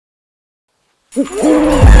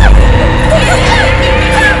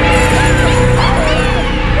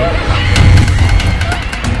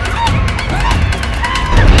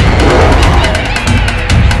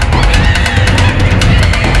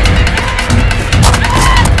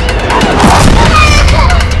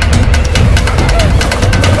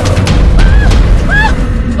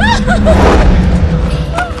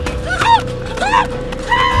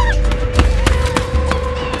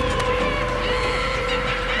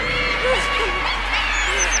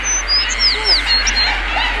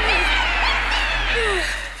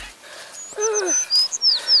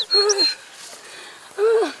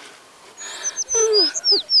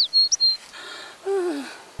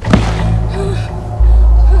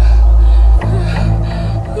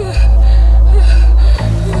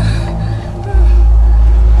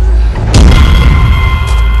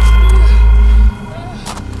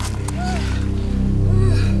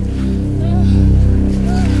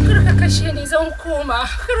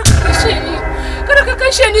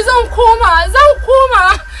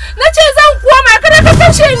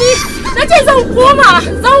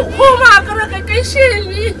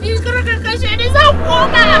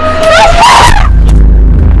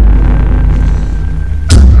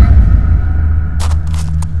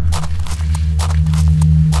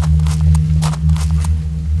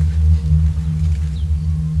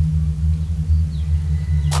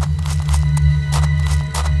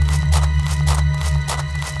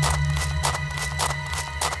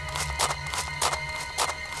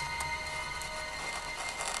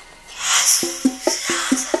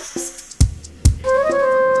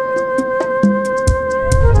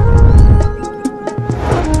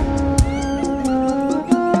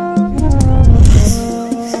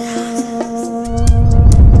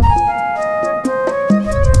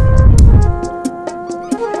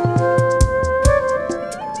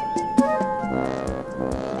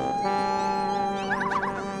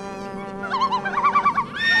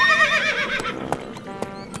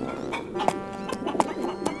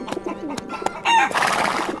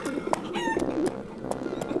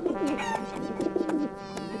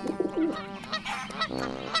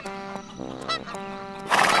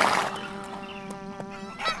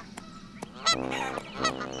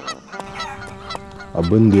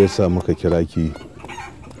abin da ya sa muka kira ki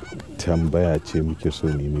tambaya ce muke so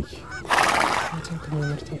ne miki.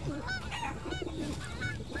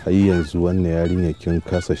 Har yanzu wannan yarinya kin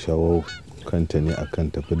kasa shawo kanta ne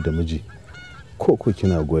akan tafiyar da miji, ko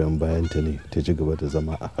kina goyon bayanta ne ta ji gaba da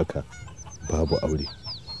zama a haka babu aure?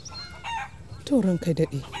 To ranka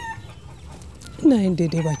daɗe, ina yin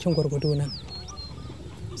daidai bakin gwargwado na,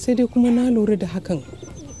 sai dai kuma na lura da hakan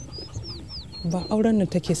ba auren nan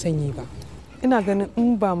take sanyi ba. Ina ganin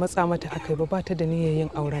in ba matsa mata akai ba ta da niyyar yin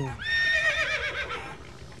auren nan.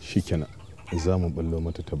 Shikenan, za mu ballo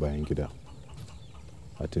mata ta bayan gida,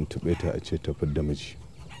 a tuntuɓe ta a ce ta fidda miji.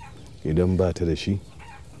 Idan ba ta da shi,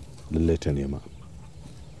 lallai ta nema.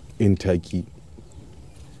 In ta ki,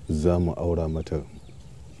 za mu aura mata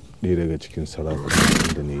ɗaya daga cikin sarakuna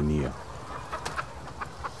da na yi niyya.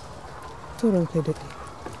 To ranka daɗe,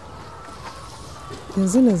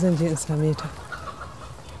 yanzu nan zan je in same ta.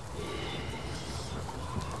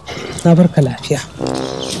 Na barka lafiya.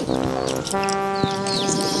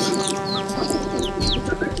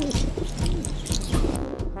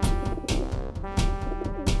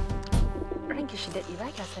 Ranki shi daɗi, ba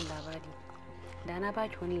kya son labari. Da na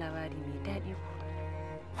baki wani labari mai daɗi ko.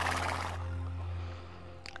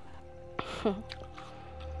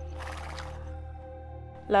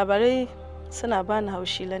 Labarai suna bani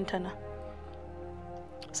haushi lantana,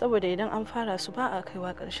 saboda idan an fara su ba a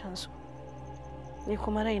kaiwa ƙarshen su. Ni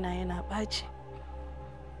kuma raina yana ɓaci,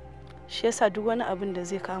 shi yasa duk wani abin da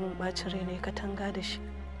zai kawo min ɓacin rai ne katanga da shi,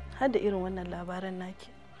 har da irin wannan labaran naki.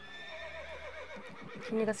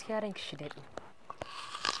 Kin yi gaskiya ranki shi daɗi.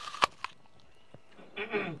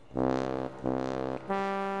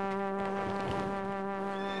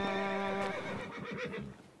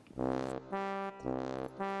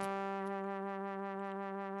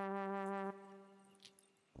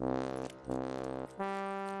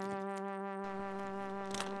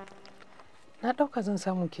 Na ɗauka zan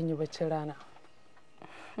samu kin yi baccin rana.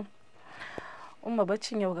 Umma,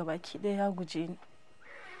 baccin yau gabaki ɗaya ya guje ni.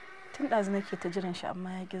 Tun ɗazu nake ta jiran shi amma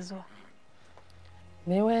ya ƙi zuwa.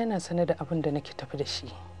 Mewa yana sane da abin da nake tafi da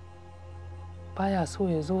shi. Baya so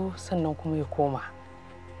ya zo sannan kuma ya koma.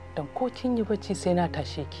 Dan ko kin yi bacci sai na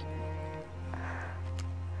tashe ki.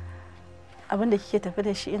 Abin da kike tafi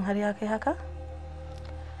da shi in har ya kai haka?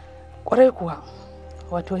 Ƙwarai kuwa,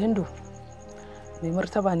 wato Hindu, mai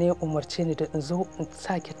martaba ne ya umarce ni da in zo in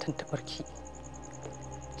sake tantabar ki.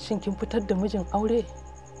 Shin kin fitar da mijin aure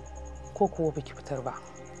ko kuwa baki fitar ba.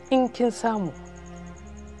 In kin samu,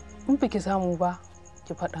 in baki samu ba,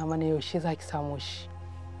 ki faɗa mana yaushe za ki samu shi.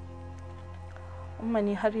 Umma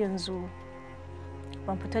ni har yanzu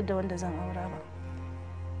ban fitar da wanda zan aura ba.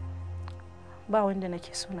 Ba wanda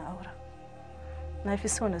nake so na aura. Na fi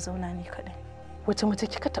so na zauna ni kaɗai. Wace mace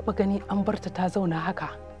kika taɓa gani an barta ta zauna haka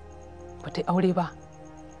ba ta yi aure ba?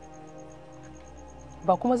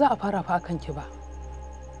 Ba kuma za a fara fa akan ki ba.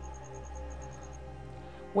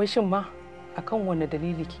 Wai shin ma akan wani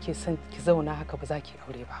dalili kike son ki zauna haka ba za ki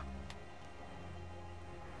aure ba?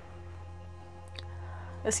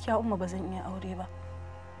 Gaskiya Umma ba zan iya aure ba.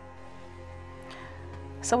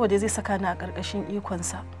 Saboda zai saka ni a ƙarƙashin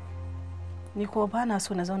ikonsa. Ni kuma ba na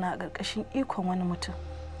so na zauna a ƙarƙashin ikon wani mutum.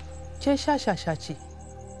 Ke sha-sha-sha ce.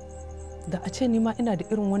 Da a ce ni ma ina da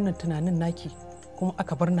irin wannan tunanin naki kuma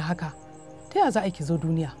aka bar ni haka, ta ya za a ki zo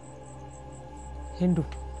duniya? Hindu,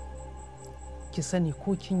 ki sani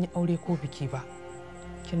ko kin yi aure ko biki ba,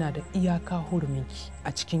 kina da iyaka huruminki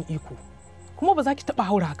a cikin iko, kuma ba za ki taɓa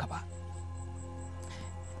haura haka ba.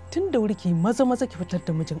 Tun da wuri ki maza ki fitar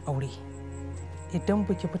da mijin aure. Idan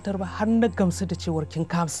baki fitar ba har na gamsu da cewar kin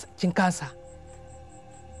kasa,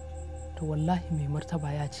 to wallahi mai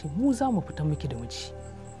martaba ya ce mu za mu fita miki da miji.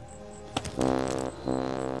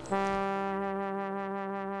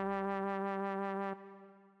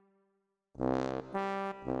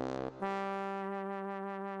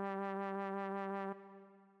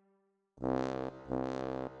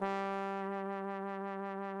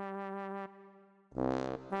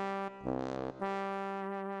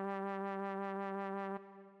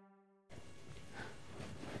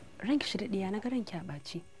 Ranki shi daɗe ya na ga ranki a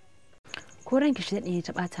ɓaci. Ko ranki shi daɗe ya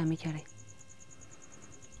ta ɓata miki rai?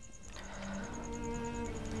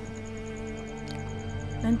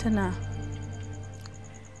 Dan tana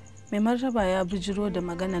mai martaba ya bijiro da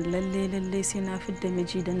maganar lalle sai na fitar da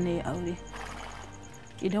miji don na yi aure.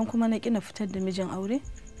 Idan kuma na ƙina fitar da mijin aure,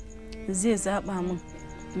 zai zaɓa min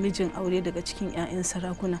mijin aure daga cikin 'ya'yan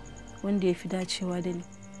sarakuna wanda ya fi dacewa da ni.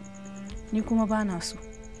 Ni kuma ba na so.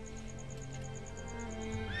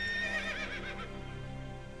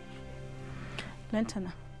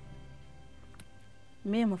 Lantana,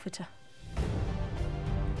 me mafita?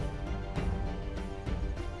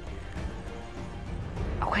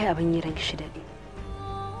 Akwai abin yi ranki shi daɗe.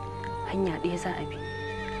 Hanya ɗaya za a bi,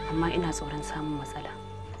 amma ina tsoron samun matsala.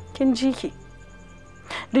 Kin ji ki?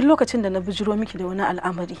 Duk lokacin da na bijiro miki da wani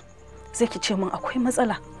al'amari, zai ki ce min akwai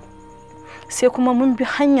matsala. Sai kuma mun bi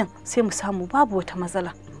hanyar sai mu samu babu wata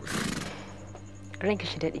matsala. Ranki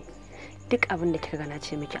shi daɗe, duk abin da kika gana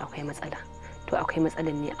ce miki akwai matsala. To akwai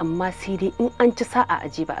matsalan ne, amma sai dai in an ci sa'a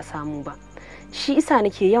aji ba a samu ba. Shi isa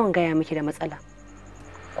nake yawan gaya miki da matsala.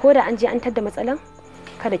 Ko da an je an tadda matsalan,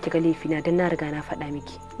 kada ki ga laifina don na riga na faɗa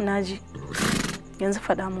miki. Naji. Yanzu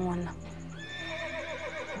faɗa min wannan.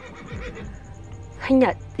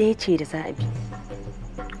 Hanya ɗaya ce da za a bi.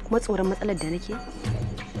 Kuma tsoron matsalar da nake,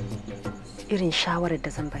 irin shawarar da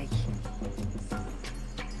zan baki.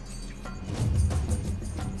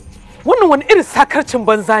 Wannan wani irin sakarcin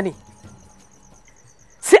banza ne?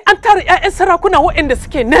 Sai an tara 'ya'yan sarakuna waɗanda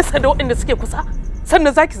suke nesa da waɗanda suke kusa,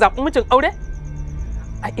 sannan za ki zaɓi mijin aure?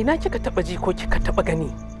 A ina kika taɓa ji ko kika taɓa gani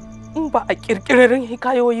in ba a ƙirƙirarin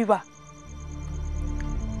hikayoyi ba?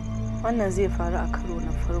 Wannan zai faru a karo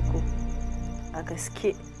na farko. A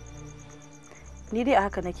gaske. Ni dai a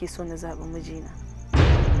haka nake so na zaɓi mijina.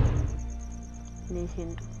 Ni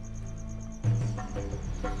Hindu.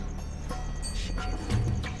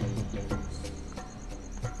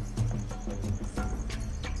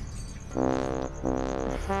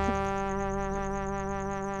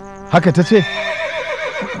 Haka ta ce?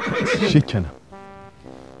 Shikenan.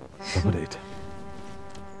 Saboda ita.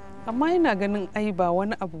 Amma ina ganin ai ba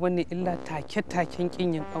wani abu bane illa take-taken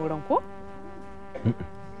kin yin auren ko?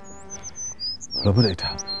 Rabu da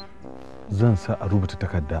ita. Zan sa a rubuta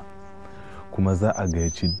takarda kuma za a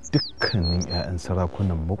gayyaci dukkanin 'ya'yan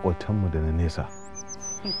sarakunan maƙotanmu da na nesa.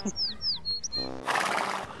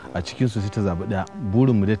 A cikinsu sai ta zaɓi ɗaya,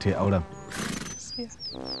 burinmu da ta yi auren.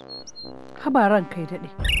 Habaran kai daɗe.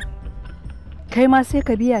 Kai ma sai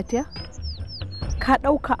ka biya ta? Ka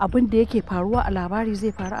ɗauka abin da yake faruwa a labari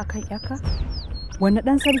zai faru a kan ‘yarka? Wani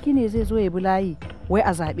ɗan sarki ne zai zo ya bi layi wai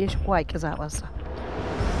a zaɓe shi ko a ƙi zaɓensa?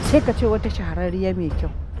 Sai ka ce wata shahararriya mai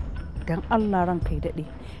kyau. Don Allah ran kai daɗe.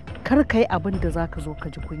 Kar ka yi abin da za ka zo ka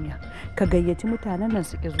ji kunya. Ka gayyaci mutanen nan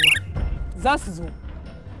su ƙi zuwa. Za su zo,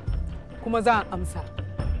 kuma za a amsa.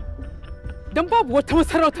 Don babu wata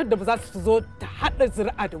masarautar da ba za su zo ta haɗa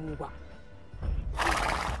zuri'a da mu ba.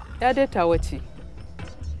 Ya dai tawa ce.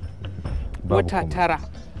 Wata tara.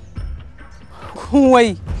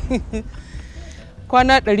 Wai.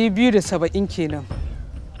 kwana 270 kenan.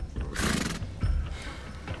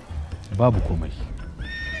 Babu komai,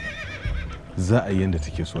 za a yi yadda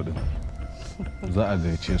take so din, za a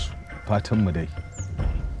gayyace su, fatan mu dai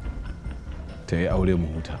ta yi aure mu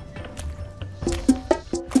huta.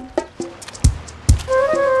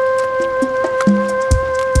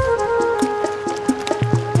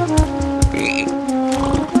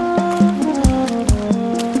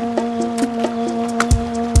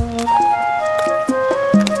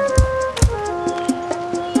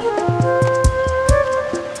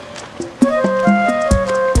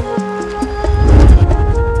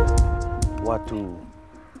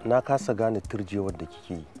 Na kasa gane turjewar da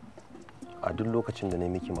kike yi a duk lokacin da na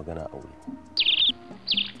miki magana aure.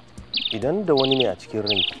 Idan da wani ne a cikin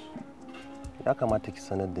ranki, ya kamata ki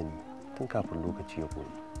sanar da ni tun kafin lokaci ya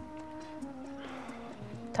ƙure.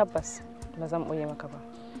 Tabbas ba zan ɓoye maka ba,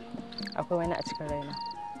 akwai wani a cikin raina.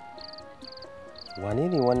 Wane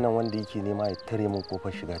ne wannan wanda yake nema ya tare min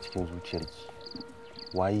kofar shiga cikin zuciyarki?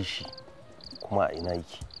 Waye shi kuma a ina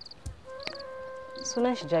yake?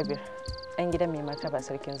 Sunan shi Jabir, ɗan gidan mai martaba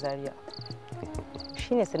sarkin Zaria.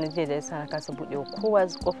 Shi ne sanadiyar da ya sa na kasa buɗewa kowa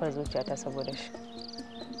kofar zuciyata saboda shi.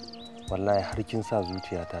 Wallahi har kin sa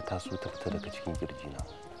zuciyata ta so ta fita daga cikin kirjina.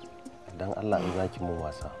 Dan Allah in zaki mun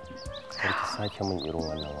wasa, kar ki sake min irin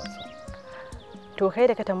wannan wasa. To kai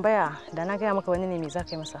da ka tambaya da na gaya maka wani ne me za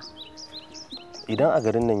ka yi masa? Idan a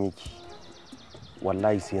garin nan yake,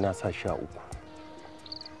 wallahi sai na sa 13.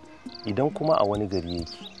 Idan kuma a wani gari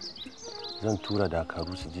yake, zan tura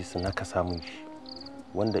dakaru su je su nakasa min shi,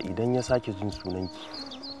 wanda idan ya sake jin sunanki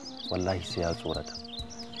wallahi sai ya tsorata.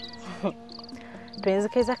 To yanzu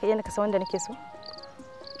kai zaka iya nakasa wanda nake so?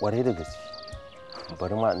 Ware da gaske,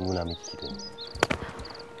 bari ma in nuna miki da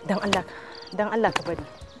ni. Dan Allah ka bari.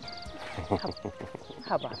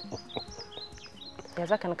 Haba. Ya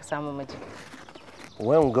zaka nakasa min miji?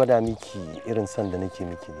 Wayan gwada miki irin san da nake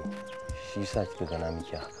miki ne, shi yasa kika gana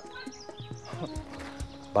miki haka.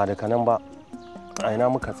 Ba da kanan ba, a ina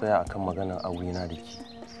muka tsaya akan maganar aure na da ke.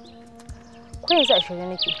 Ko yanzu a shirye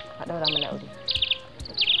nake a daura mana aure.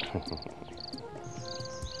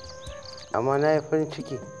 Amma na yi farin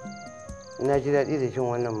ciki, ina ji daɗi da jin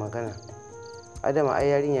wannan magana. Adama ai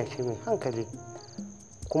yarinya ce mai hankali,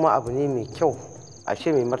 kuma abu ne mai kyau a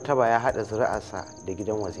ce mai martaba ya haɗa zuri'arsa da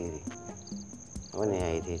gidan waziri. Wannan ya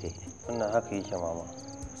yi daidai. Wannan haka yake mama,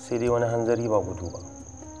 sai dai wani hanzari ba gudu ba.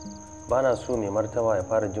 Ba na so mai martaba ya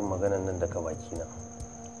fara jin maganan nan daga bakina.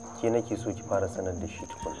 Ke nake so ki fara sanar da shi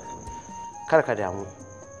tukun. Kar ka damu,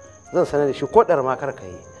 zan sanar da shi ko ɗar ma kar ka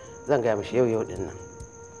yi, zan gaya mishi yau ɗin nan.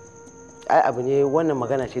 Ai abu ne, wannan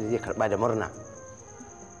magana ce da zai karɓa da murna,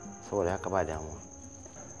 saboda haka ba damuwa.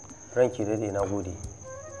 Ranki daɗe, na gode.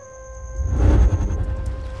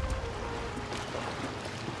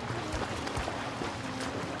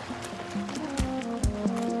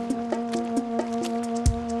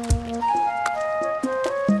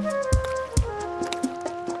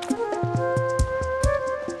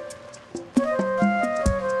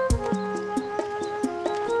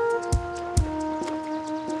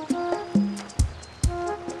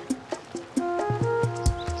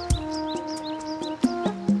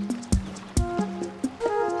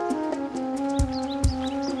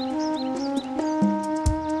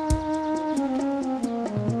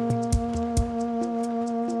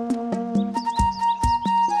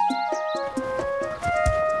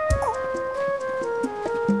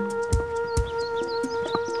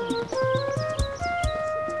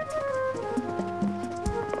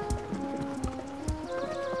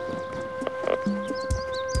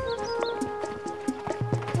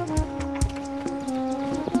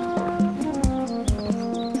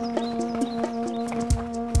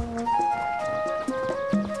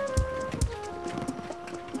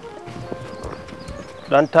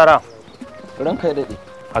 Dan tara. Ranka ya daɗe.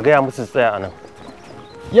 A gaya musu tsaya a nan.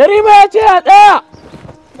 Yarima ya ce a tsaya!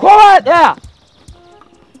 Kowa ya tsaya!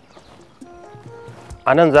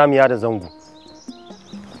 A nan za mu yada zango.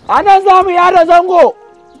 A nan za mu yada zango!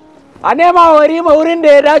 A nema wa Yarima wurin da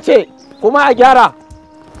ya dace kuma a gyara.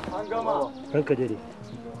 An gama. Ranka dade.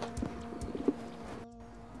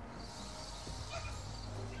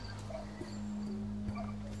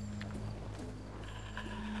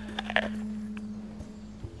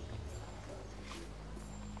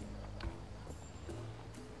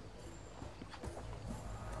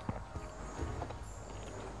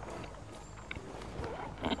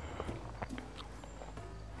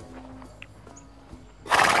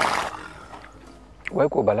 Wai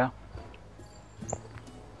ko Bala,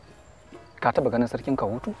 ka taɓa ganin sarkin ka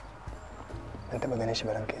hutu? Ban taɓa ganin shi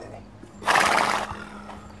ba ranka da ne.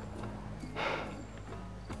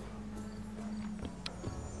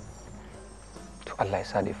 To Allah ya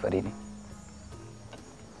sa dai fari ne.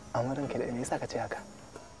 Amma ranka da me yasa ka ce haka?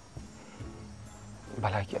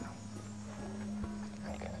 Bala kenan.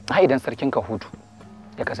 Ha idan sarkin Kahutu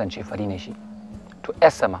ya kasance fari ne shi, to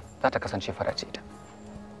yar sama za ta kasance fara ce ita.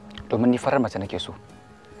 Domin ni farar mace nake so.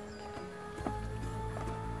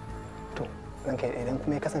 To ranka idan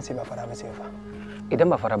kuma ya kasance ba fara bace fa. Idan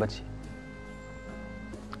ba fara bace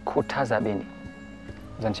ko ta zabe ni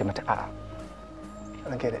zan ce mata a'a.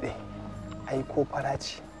 Ranka ya daɗe, ai ko fara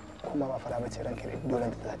ce kuma ba fara bace ranka ya daɗe dole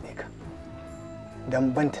ta zaɓe ka.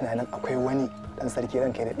 Dan ban tunanin akwai wani dan sarki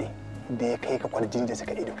ranka ya daɗe da ya kai ka kwarjini da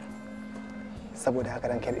suka ido. Saboda haka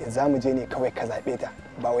ranka ya daɗe za mu je ne kawai ka zaɓe ta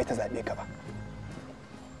ba wai ta zaɓe ka ba.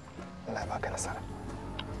 Allah baka nasara.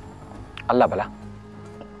 Allah bala.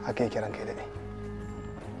 Haka yake ranka ya daɗe.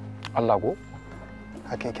 Allah go?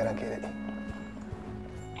 Haka yake ranka ya daɗe.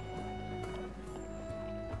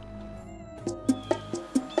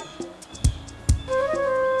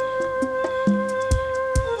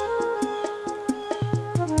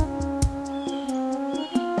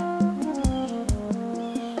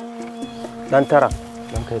 Dan tara.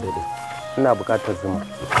 Dan kai daidai. Ina buƙatar zuma.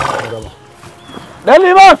 Dan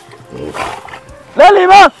liman! Dan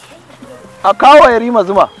liman! A kawo ya rima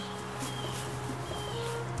zuma.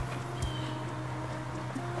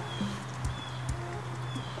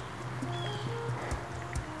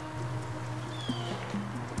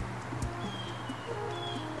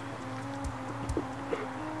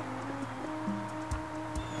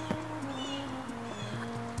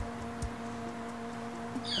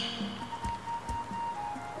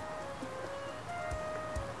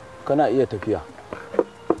 Kana iya tafiya.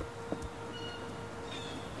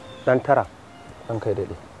 Dan tara. Dan kai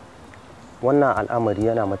daɗe. Wannan al'amari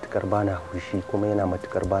yana matukar bani haushi kuma yana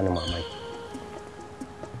matukar bani mamaki.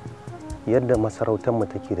 Yadda masarautarmu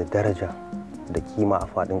take da daraja da kima a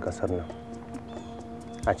faɗin ƙasar nan.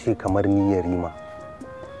 A ce kamar ni Yarima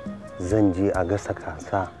zan je a gasa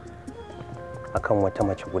kasa akan wata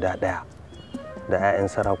mace guda ɗaya da 'ya'yan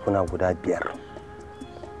sarakuna guda 5.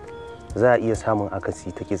 Za a iya samun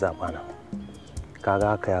akasi ta ki zaɓana. Kaga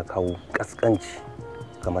haka ya kawo ƙasƙanci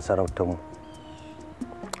ga masarautarmu.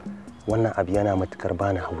 Wannan abu yana matukar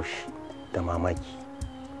bani haushi da mamaki,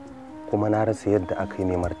 kuma na rasa yadda aka yi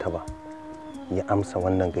mai martaba ya amsa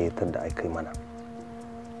wannan gayyatar da aka yi mana.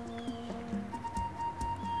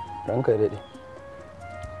 Ranka ya daɗe,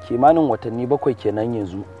 kimanin watanni 7 kenan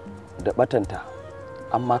yanzu da batanta,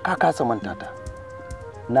 amma ka kasa manta ta.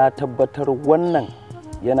 Na tabbatar wannan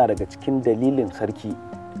yana daga cikin dalilin sarki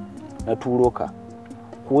na turo ka,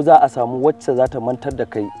 ko za a samu wacce za ta mantar da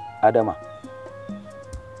kai Adama.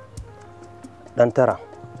 Dan tara.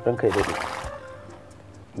 Ranka ya daɗe.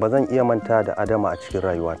 Ba zan iya manta da Adama a cikin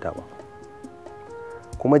rayuwata ba,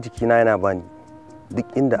 kuma jikina yana bani duk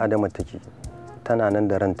inda Adama take tana nan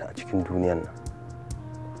da ranta a cikin duniyan nan.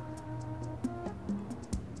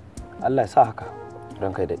 Allah ya sa haka.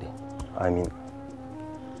 Ranka ya daɗe. Amin.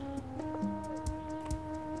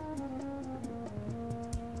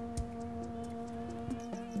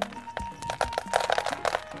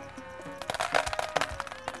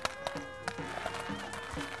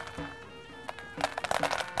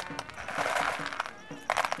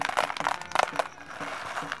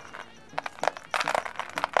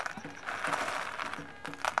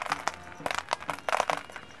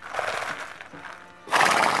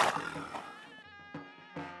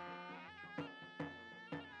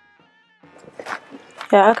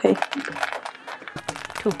 Ya aka yi?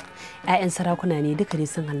 To, 'ya'yan sarakuna ne duka ne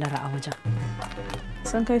sun hallara a wajen.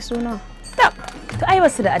 Sun kai suna? To ai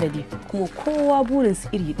basu da adadi, kuma kowa burinsu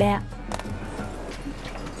iri ɗaya.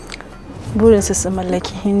 Burinsu su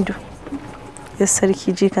mallaki Hindu. Ya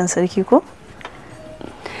sarki jikan sarki ko?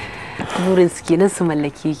 Burinsu kenan su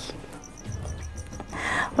mallake ki.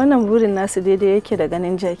 Wannan burin nasu daidai yake da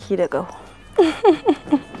ganin jaki da ƙaho.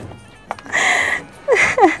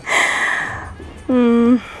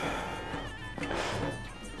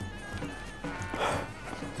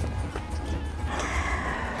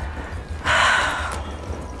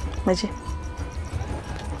 Maje.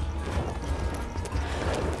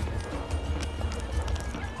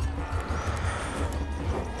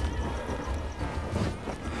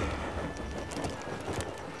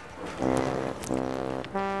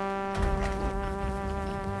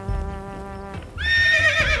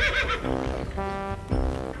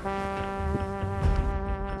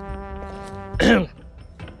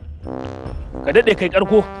 Ka daɗe kai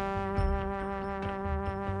ƙarko.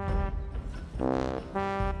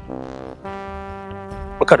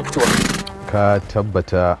 Baka da fitowa. Ka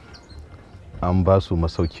tabbata an ba su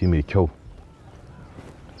masauki mai kyau?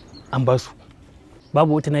 An ba su.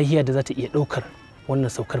 Babu wata nahiya da za ta iya ɗaukar wannan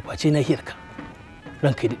saukar face nahiyarka.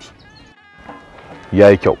 Ranka daɗe. Ya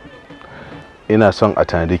yi kyau. Ina son a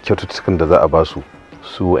tanadi kyaututtukan da za a ba su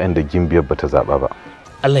wa'anda gimbiyar bata zaɓa ba.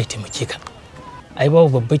 Allah ya taimake ka. Ai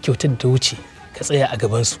babu babbar kyautar da ta wuce ka tsaya a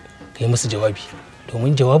gabansu ka yi musu jawabi,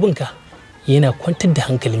 domin jawabinka yana kwantar da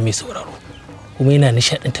hankalin mai sauraro kuma yana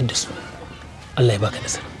nishaɗantar da su. Allah ya baka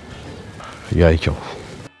nasara. Ya yi kyau.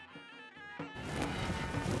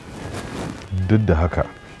 Duk da haka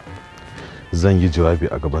zan yi jawabi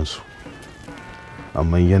a gabansu,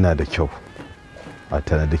 amma yana da kyau a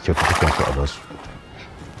tanadi kyaututtukansu a basu.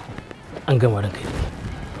 An gama ranka.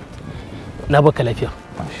 Na baka lafiya.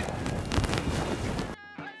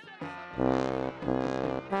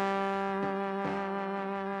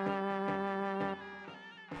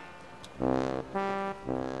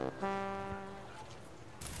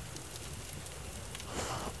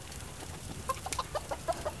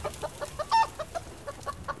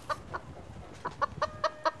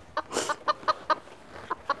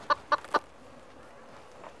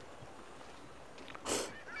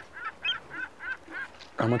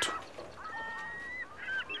 Amatu,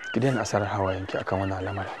 ki daina asarar hawayenki akan wannan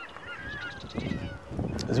lamarin.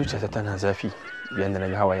 Zuciyata tana zafi yayin da na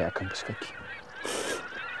ga hawaye akan fuskarki.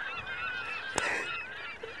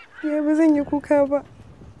 Ya ba zan yi kuka ba.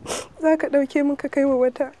 Za ka ɗauke min ka kai wa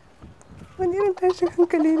wata. Wani irin tashin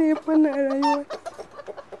hankali ne ya fi wannan a rayuwa.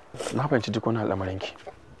 Na fahimci duk wani al'amarinki.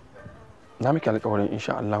 Na miki alƙawarin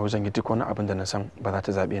insha Allah zan yi duk wani abin da na san ba za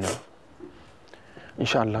ta zaɓe ni ba.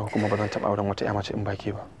 Insha Allah kuma ba zan taɓa auren wata ƴa mace in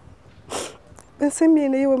baki ba. Ban san me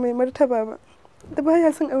na yi wa mai martaba ba, da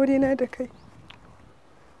baya son aure na da kai.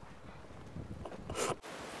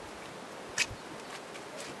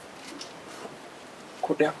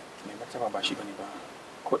 Ko ɗaya mai martaba ba shi bane ba,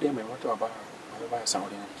 ko ɗaya mai martaba ba ya san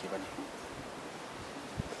aure na da ke bane.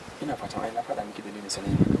 Ina fatan ai na faɗa miki dalilin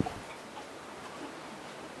sanin da ku.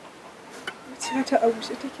 Zuciyata a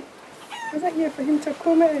bushe take, ba zan iya fahimtar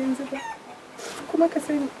komai a yanzu ba. Kuma ka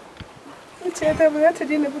sani zuciyata ba za ta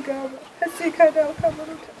daina bugawa ba har sai ka dawo ka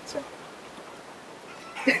baro ta can.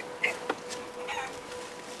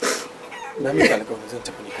 Na miki alƙawarin zan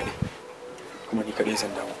tafi ni kaɗai, kuma ni kaɗai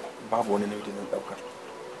zan dawo, babu wani nauyi da zan ɗauka.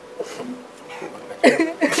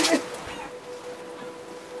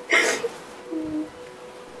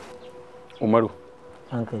 Umaru,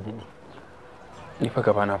 an kai daɗi. Ni fa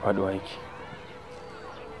gaba na faɗuwa yake.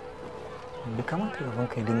 Bai kamata gaban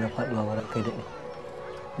kai dinga faɗuwa ba kai daɗi.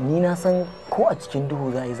 Ni na san ko a cikin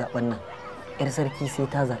duhu za a yi zaɓen nan, 'yar sarki sai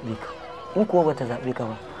ta zaɓe ka. In kuwa ba ta zaɓe ka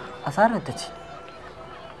ba, asarar ta ce.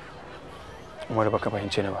 Umaru baka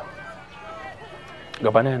fahimce ni ba.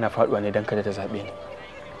 Gabana yana faɗuwa ne don kada ta zaɓe ni.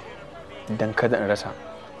 Don kada in rasa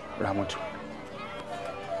Ramatu.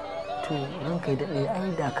 To ran kai daɗe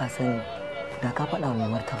ai da ka sani, da ka faɗa mai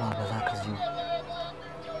martaba ba za ka zo.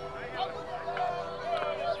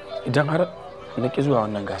 Idan har na ƙi zuwa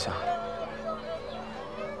wannan gasa,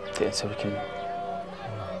 ta yin sarkin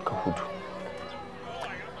ka hudu.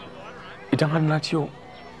 Idan har na ciyo,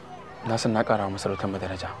 na san na ƙara wa masarautar mu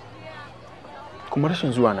daraja. Kuma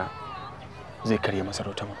rashin zuwa na zai karya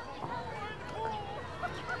masarautar mu.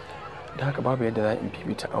 Da haka babu yadda za in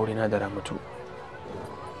fifita aure na da Ramatu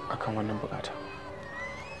akan wannan bukata.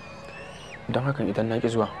 Don hakan idan na ƙi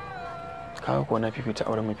zuwa, kaga kuwa na fifita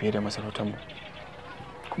auren mu fiye da masarautar mu.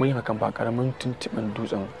 Kuma yin hakan ba karamin tuntuɓin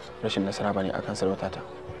dutsen rashin nasara bane akan sarautata.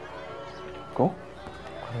 Ko?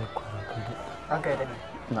 An kai daɗi.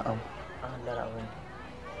 Na'am. An dara abin.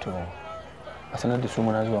 To, a sanar da su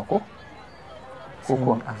muna zuwa ko? Ko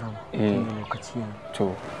kuwa? Azam. Lokaci ne.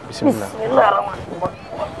 To, bismillah.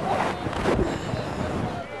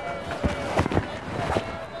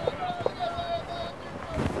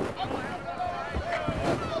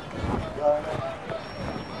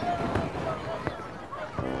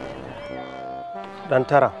 Dan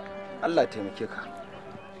tara. Allah taimake ka.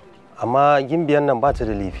 Amma gimbiyan nan ba ta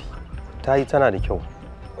da laifi. Ta yi tana da kyau.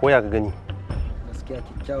 Ko ya ka gani? Gaskiya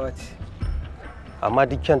kyakkyawa ce. Amma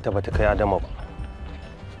dukkanta ba ta kai Adama ba.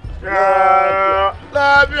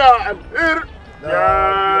 Lafiya al'ir.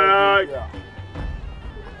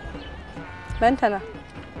 Lantana.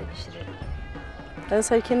 Dan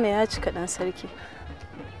sarkin ne ya cika dan sarki.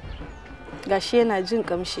 Gashi yana jin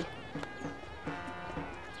kamshi.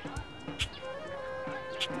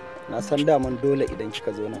 Na san daman dole idan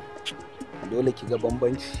kika zo nan, dole ki ga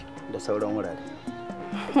bambanci da sauran wurare.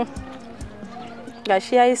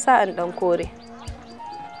 Gashi yayi sa'an dan kore.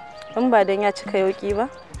 In ba dan ya cika yauki ba,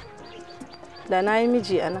 da na yi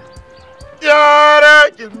miji ana. Yara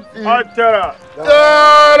kimtsi. Attara.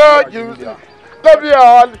 Yara kimtsi. Lafiya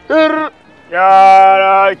al'ir.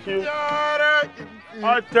 Yara kimtsi.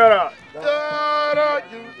 Attara. Yara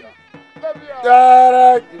kimbiya.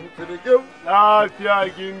 Yara kimbiya. Lafiya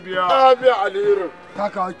gimbiya. Lafiya aliru.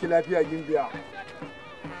 Takawa ki lafiya gimbiya.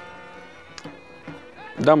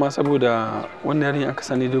 Dama saboda wannan yarinya aka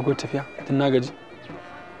sani dogon tafiya tun na gaji.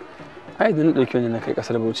 Ai da na ɗauki wani na kai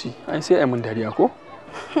ƙasar Bauchi, ai sai ai mun dariya ko?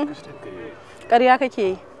 Ƙarya kake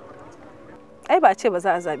yi. Ai ba a ce ba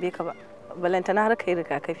za a zaɓe ka ba, balantana har kai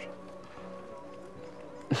rigakafi.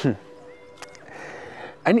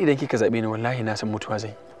 Ai idan kika zaɓe ni wallahi na san mutuwa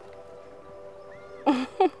zai.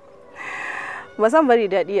 Ba zan bari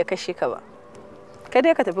daɗi ya kashe ka ba. Kai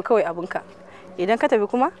dai ka tafi kawai abinka. Idan ka tafi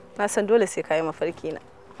kuma na san dole sai ka yi mafarki na.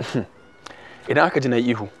 Idan aka ji na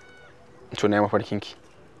yi ihu, to na yi mafarkinki.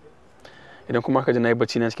 Idan kuma aka ji na yi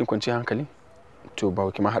bacci na cikin kwanciyar hankali, to ba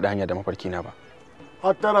ki ma haɗa hanya da mafarki na ba.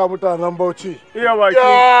 Hattara mutanen Bauchi. Iya baki.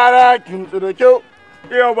 Yara kimtsi da kyau.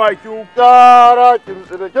 Iya baki. Yara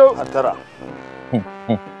kimtsi da kyau. Hattara.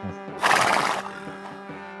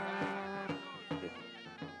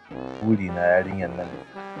 Buri na yarinyar nan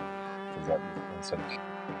ta zaɓi ɗan sarki.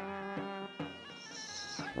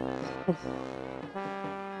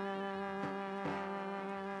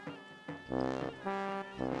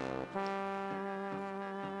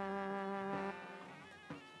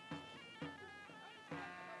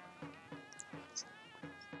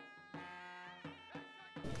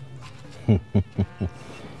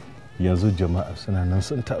 Yanzu jama'a suna nan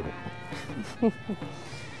sun taru.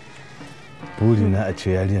 Burina a ce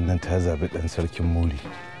yariyar nan ta zaɓi ɗan sarkin Muri.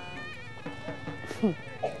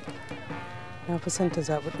 Na fi son ta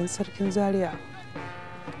zaɓi ɗan sarkin Zaria.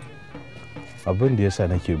 Abin da yasa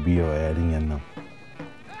nake biya wa yarinyar nan,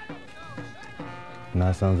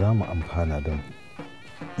 na san za mu amfana da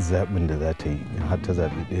zaɓin da za ta yi in har ta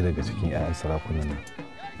zaɓi ɗaya daga cikin 'ya'yan sarakunan nan.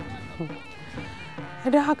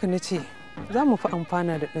 Idan haka na ce za mu fi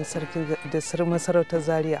amfana da ɗan sarkin da masarautar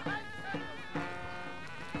Zaria.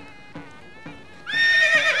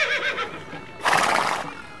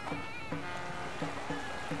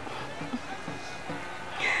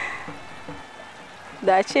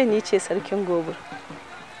 Da a ce ni ce sarkin gobir,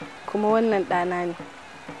 kuma wannan ɗana ne.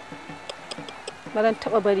 Baran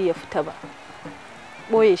taɓa bari ya fita ba,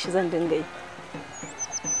 ɓoye shi zan dinga yi.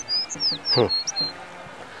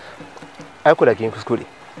 Ai ku da kin kuskure,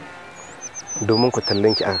 domin ku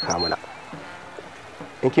tallanki aka kawo mana.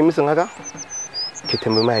 In kin misin haka, ki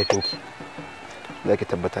tambayi mahaifinki, za ki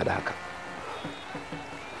tabbata da haka.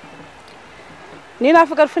 Ni na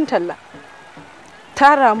fi ƙarfin talla,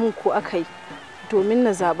 tara mun ko aka yi domin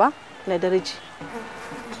na zaɓa na daraji.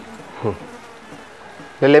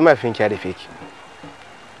 Lallai mahaifinki ya dafe ki,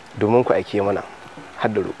 domin ku aike mana har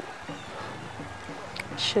da roƙo.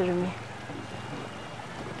 Shirme.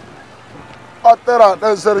 Hattara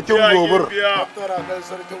ɗan sarkin gobir. Hattara ɗan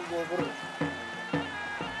sarkin gobir.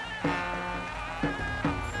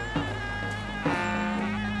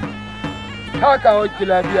 Takawa ki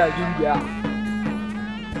lafiya gimbiya.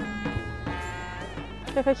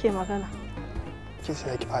 Kai kake magana? Kin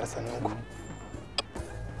sai ki fara sannunku.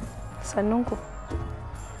 Sannunku?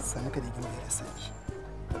 Sannuka da gimbiya da sarki.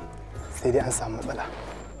 Sai dai an samu matsala.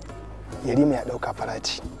 Yarima ya ɗauka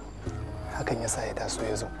faraci. Hakan yasa ya taso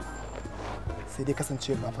ya zo. Sai dai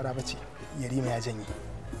kasance ba fara bace, Yarima ya janye.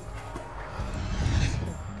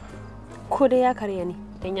 Ko dai ya karya ne,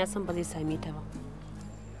 dan ya san ba zai same ta ba.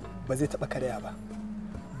 Ba zai taɓa karya ba,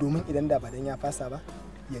 domin idan da ba dan ya fasa ba,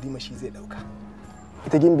 Yarima shi zai ɗauka.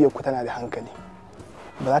 Ita gimbiyar ku tana da hankali,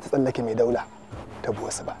 ba za ta tsallake mai daula ta bi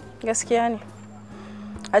wasu ba. Gaskiya ne.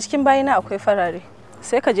 A cikin bayina akwai farare,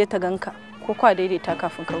 sai ka je ta ganka ko kwa daidaita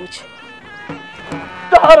kafin ka wuce.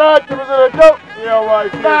 Tara ki musu da kyau. Yawa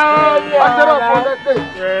ki. Hattara ko da kai.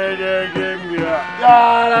 Daidai gimbiya.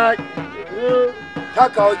 Yara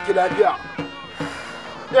takawa ki lafiya.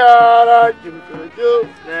 Yara ki musu da kyau.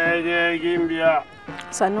 Daidai gimbiya.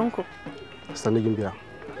 Sannunku. Sannu gimbiya.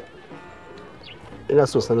 Ina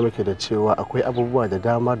so sanar miki da cewa akwai abubuwa da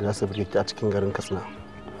dama da za su burge ki a cikin garin Katsina.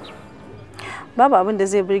 Babu abin da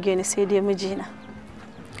zai burge ni sai dai mijina.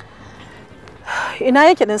 Ina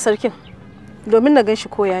yake ɗan sarkin? Domin na gan shi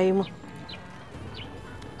ko yayi mun.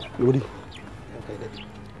 Luri,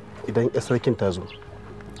 idan ya sarkin ta zo,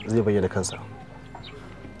 zai bayyana kansa.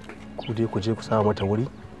 Ku dai ku je ku sama mata wuri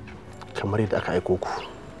kamar yadda aka aiko ku.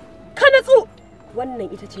 Ka natsu!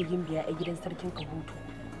 Wannan ita ce gimbiya a gidan sarkin Kahutu,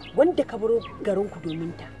 wanda ka baro garinku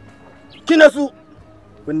domin ta. Ki nasu!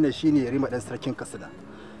 Wannan shine Yarima ɗan sarkin Katsina.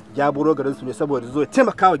 Ya buro garin su ne saboda zo ya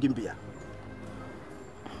taimaka wa gimbiya.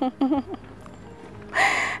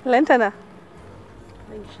 Lantana.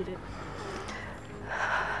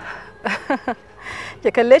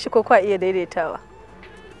 Ya kalle shi ko kwa iya daidaitawa?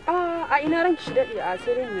 A ina ranki shi daɗe a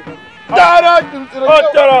sai dai ni gaba. Dara kintsire kyau.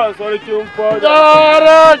 Hattara sarkin fada.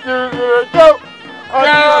 Dara kintsire kyau.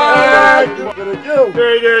 Dara kintsire kyau.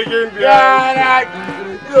 Daidai gimbiya. Dara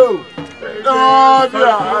kintsire kyau.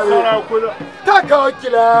 Lafiya. Ta kawo ki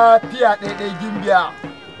lafiya ɗaiɗai gimbiya.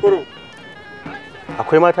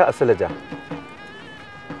 Akwai mata a Salaja.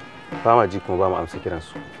 Ba ma ji kuma ba mu amsa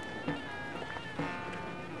kiransu.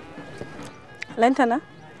 Lantana?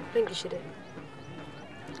 Ranki shi daɗe.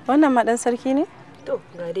 Wannan ma ɗan sarki ne? To,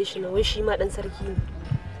 ga dai shi na wai shi ma ɗan sarki ne.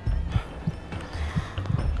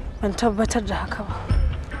 Ban tabbatar da haka ba.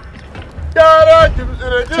 Dara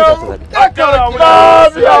kintsire kyau. Ta kawo ki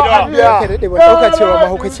lafiya gimbiya. Kai daɗe ban ɗauka cewa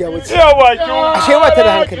mahaukaciya ba ce. Ashe ba ta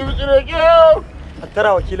da hankali.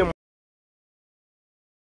 Hattara wakilin